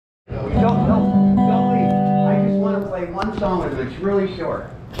one song with him. It's really short.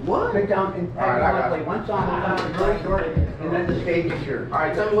 What? Sit down and play one song with him. It's really short, and then the stage is yours. All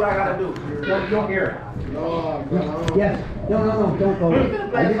right, tell me what I gotta do. You'll hear it. No, bro. Yes. No, don't go. I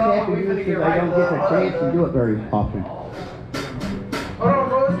just have to use it because I don't get the chance to do it very often. Hold on,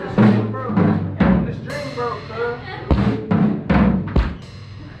 bro. It's the string, bro. The string, bro, cuz.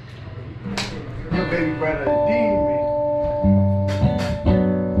 Your baby brother, the demon.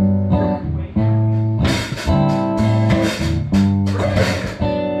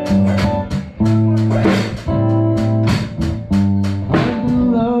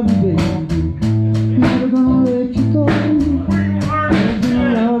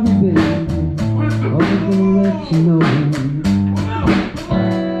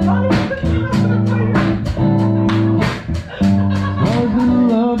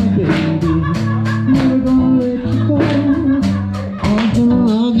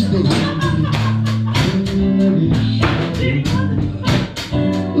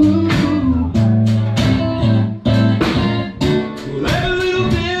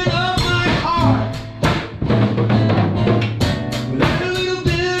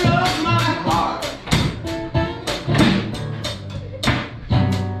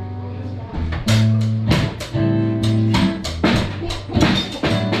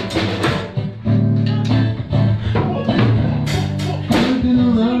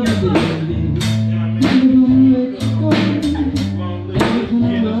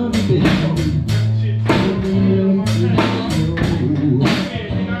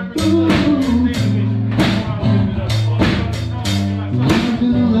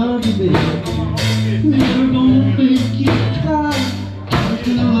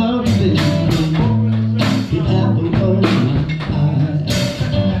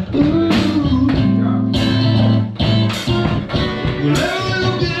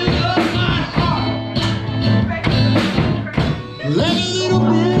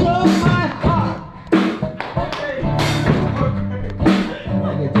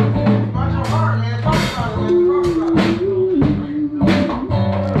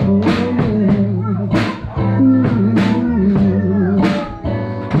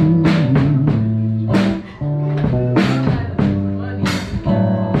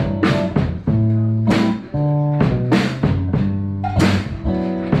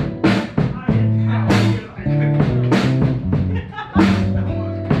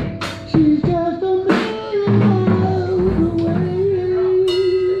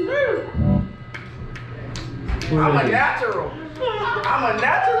 I'm a natural. I'm a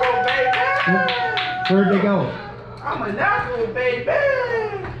natural, baby. Where'd they go? I'm a natural, baby.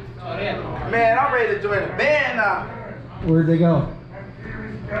 Man, I'm ready to join the band now. Where'd they go?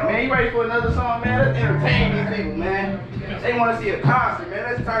 Man, you ready for another song, man? Let's entertain these people, man. They want to see a concert, man.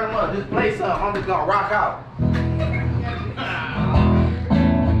 Let's turn them up. Just play something. I'm just gonna rock out.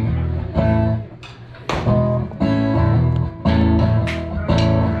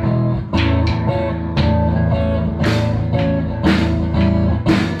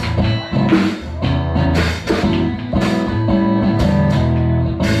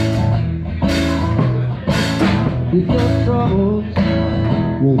 If your troubles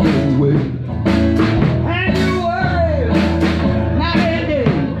won't go away, and you worry night and day,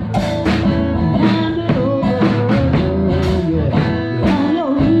 hand it over, yeah, on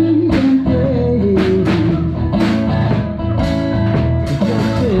your knees and pray. If you're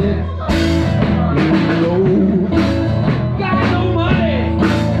sick, you're low, got no money,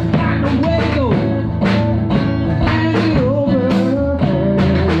 got no way to go, hand it over,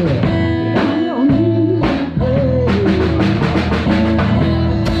 yeah, on your knees and pray.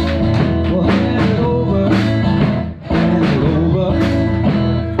 Well, hand it over, hand it over.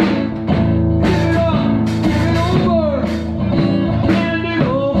 Give it up, give it over, hand it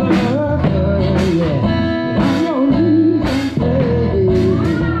over, yeah. On your knees and pray.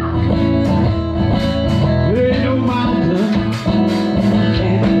 There ain't no mountain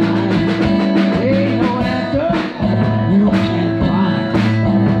can't climb, there ain't no answer you can't find.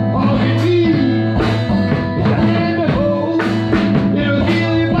 All you need is a hand to hold. It'll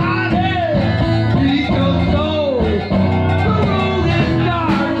heal your body, feed your soul. The road is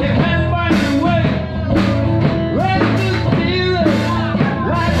dark, you can't find your way. Rest the spirit,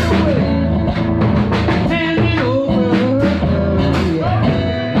 light the way. Hand it over,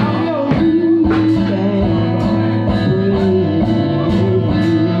 yeah. On your knees and pray.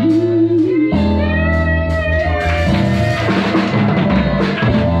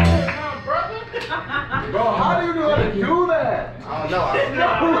 Bro, how do you know how to do that? I don't know.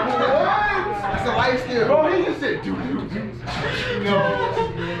 What? That's a light skill. Bro, he just said do. No.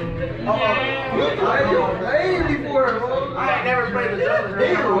 You're lady for it, bro. played the jungle.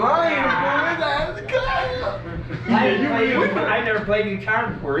 He's lying, boy. I never played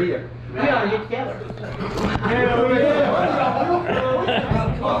guitar before either. We ought to get together. Hell yeah.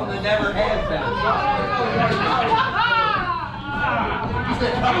 Well, they never have been.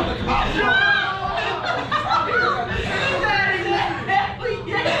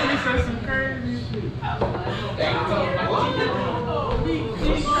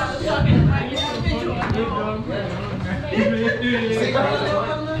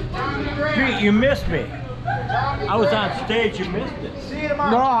 Pete, you missed me. I was on stage, you missed it.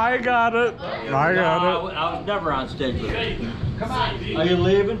 No, I got it. I got it. I was never on stage with you. Are you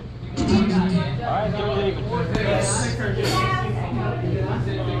leaving? Alright, you're leaving.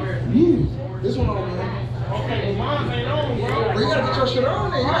 This one on, man. Bro, you gotta get your shit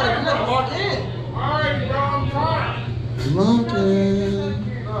on there. You gotta lock in. Alright, bro, I'm trying. Lock in.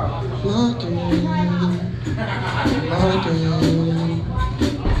 Lock in. Lock in.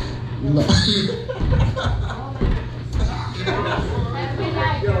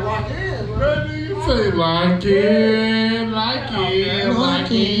 Say lock in, lock in,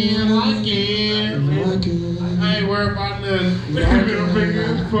 lock in, lock in. I ain't worried about nothing. Look at me, I'm big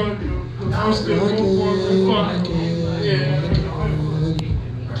as fuck. I'm still fucking yeah.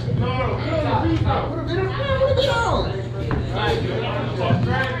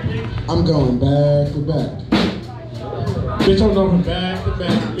 I'm going back to back. Bitch, I'm going back to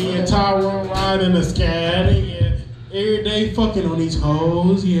back. Me and Tyrone riding the scat, yeah. Every day fucking on these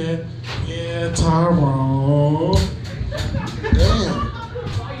hoes, yeah. Yeah, Tyrone. Damn.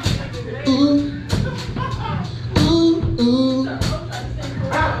 Ooh. Ooh, ooh.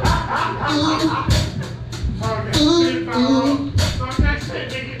 Ooh, ooh.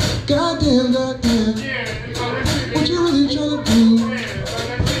 Goddamn, goddamn. What you really trying to do?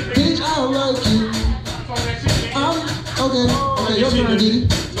 Bitch, I don't like you. Okay, your turn, Diddy.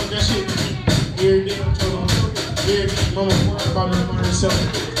 Talk that shit, every day I'm told on. Every day, mama worried about me by herself.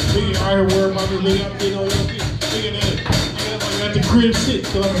 Nigga, I ain't worried about me, nigga, I'm hitting on your bitch. Nigga, that, I'm at the crib shit,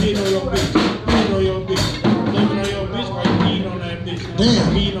 cause I'm hitting on your bitch. Hitting on your bitch. Living on your bitch while you beating on that bitch.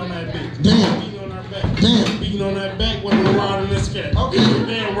 Damn. Beating on that bitch. Damn. Beating on her back. Damn. Beating on that back when we're riding this cat. Okay.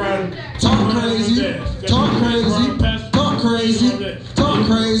 Damn, riding. Talk crazy. Talk crazy. Talk crazy. Talk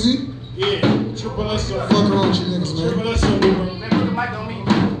crazy. Yeah. Triple S. Fuck around with you niggas, man. Triple S on me, bro. Man, put the mic on me.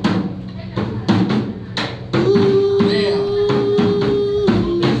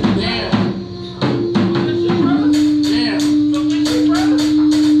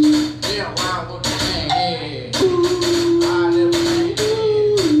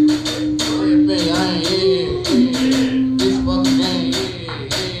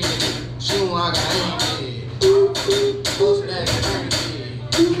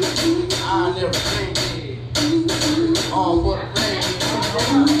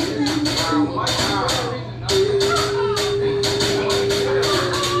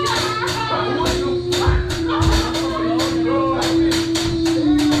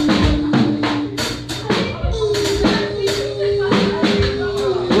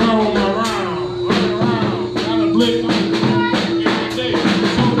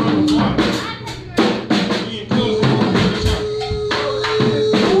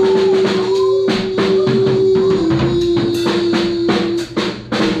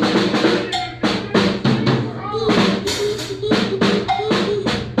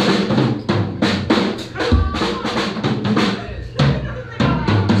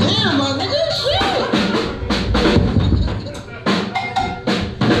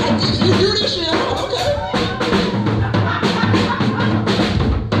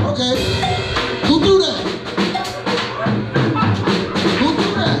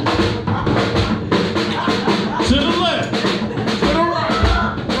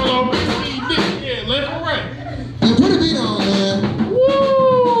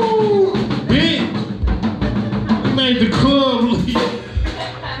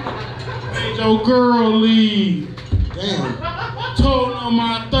 Girl leave. Damn. Told on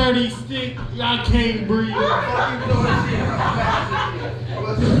my 36, I can't breathe.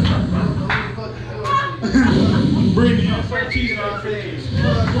 Brittany, I'm so cheating on things.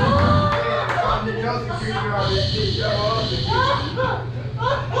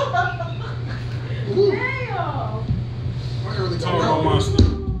 Told on my stuff.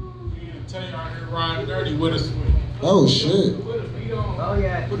 Tell you out here riding dirty with us. Oh shit. Oh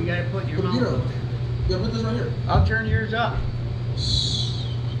yeah, you gotta put your mouth on. Yeah, put this right here. I'll turn yours up.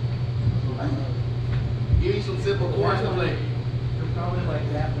 Give me some simple chords to play. Probably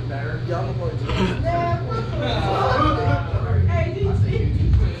like that, but better. Yeah, I'm gonna play it.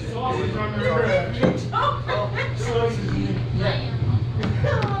 Hey,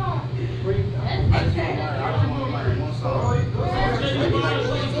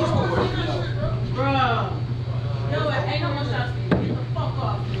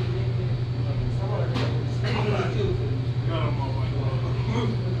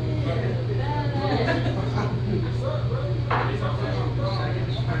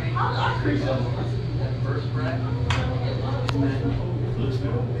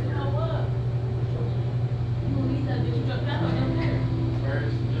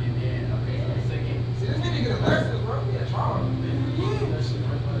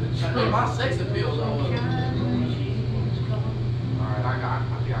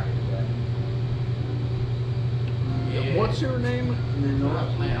 What's your name?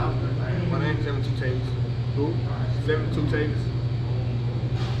 My name's 72Tavis. Who? 72Tavis.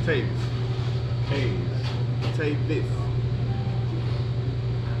 Tavis. Tavis.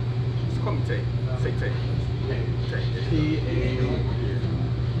 Just call me Tay. Say Tay. T-A-V.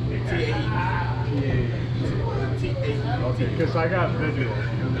 T-A-E. Okay, because I got visual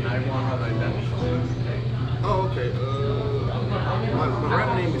and I want to identify. Oh, okay. My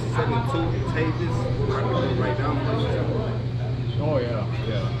rap name is 72Tavis. I can do it right now. Oh yeah,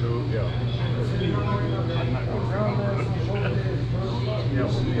 dude, yeah. I'm not gonna remember.